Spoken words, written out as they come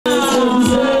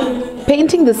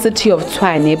Painting the city of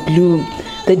Tshwane blue,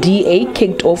 the DA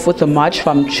kicked off with a march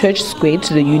from Church Square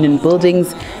to the Union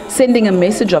buildings, sending a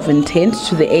message of intent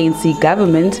to the ANC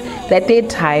government that their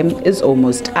time is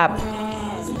almost up.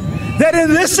 That in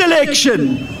this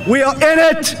election, we are in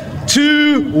it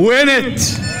to win it.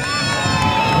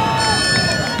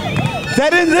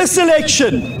 That in this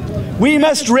election, we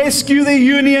must rescue the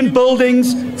Union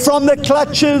buildings from the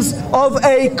clutches of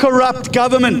a corrupt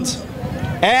government.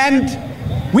 And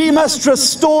we must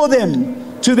restore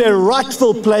them to their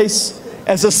rightful place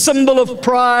as a symbol of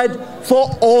pride for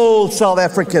all South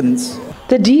Africans.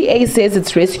 The DA says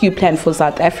its rescue plan for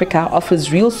South Africa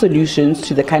offers real solutions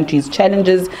to the country's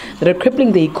challenges that are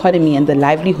crippling the economy and the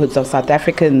livelihoods of South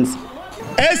Africans.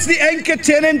 As the anchor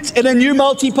tenant in a new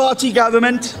multi-party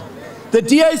government, the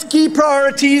DA's key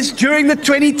priorities during the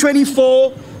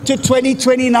 2024 to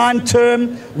 2029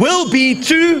 term will be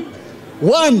to,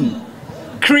 1,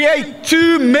 create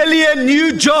 2 million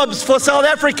new jobs for South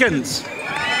Africans.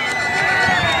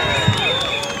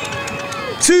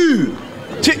 2,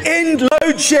 to end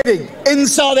load shedding in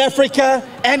South Africa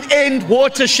and end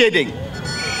water shedding.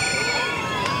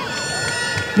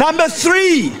 Number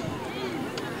 3,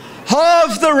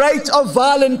 halve the rate of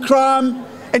violent crime,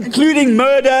 including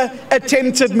murder,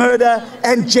 attempted murder,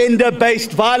 and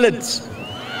gender-based violence.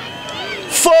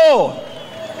 4,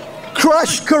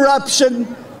 crush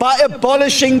corruption by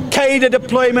abolishing cadre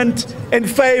deployment in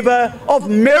favor of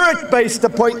merit-based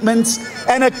appointments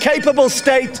and a capable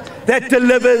state that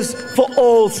delivers for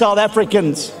all South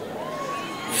Africans.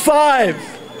 5,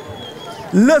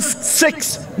 lift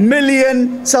 6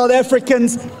 million South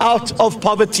Africans out of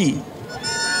poverty.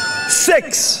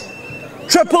 6,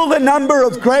 triple the number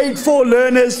of grade 4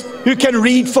 learners who can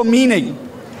read for meaning.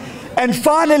 And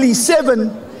finally, 7,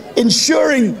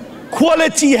 ensuring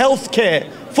quality health care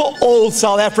for all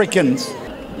South Africans.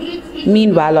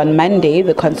 Meanwhile, on Monday,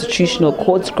 the Constitutional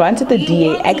Court granted the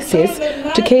DA access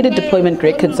to cadre deployment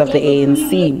records of the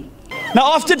ANC.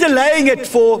 Now, after delaying it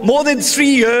for more than 3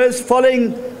 years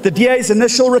following the DA's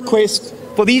initial request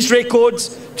for these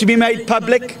records to be made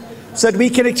public so that we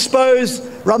can expose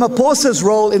Ramaphosa's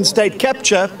role in state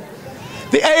capture,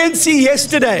 the ANC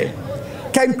yesterday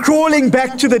came crawling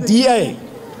back to the DA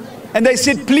and they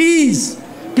said, please,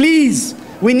 please,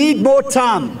 we need more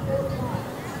time.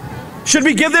 Should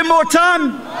we give them more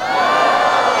time?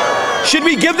 Should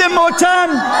we give them more time?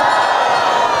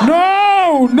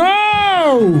 No,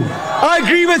 no! I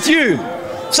agree with you.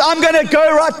 So I'm going to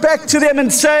go right back to them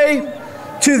and say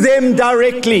to them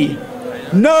directly,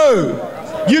 no,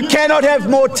 you cannot have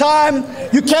more time.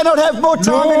 You cannot have more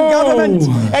time in government,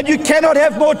 and you cannot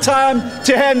have more time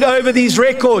to hand over these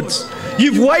records.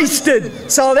 You've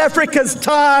wasted South Africa's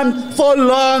time for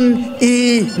long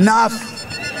enough.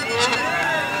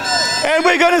 And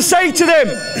we're going to say to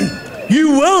them,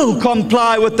 you will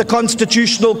comply with the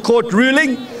Constitutional Court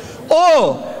ruling,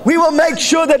 or we will make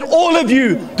sure that all of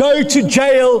you go to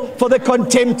jail for the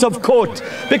contempt of court,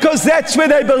 because that's where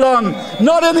they belong,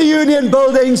 not in the Union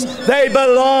buildings, they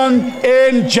belong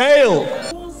in jail.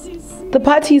 The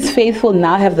party's faithful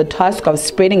now have the task of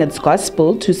spreading its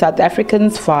gospel to South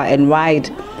Africans far and wide.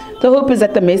 The hope is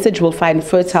that the message will find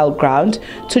fertile ground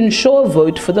to ensure a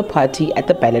vote for the party at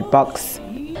the ballot box.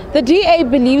 The DA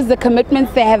believes the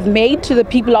commitments they have made to the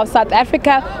people of South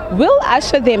Africa will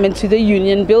usher them into the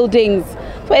Union buildings.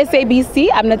 For SABC,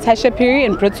 I'm Natasha Piri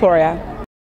in Pretoria.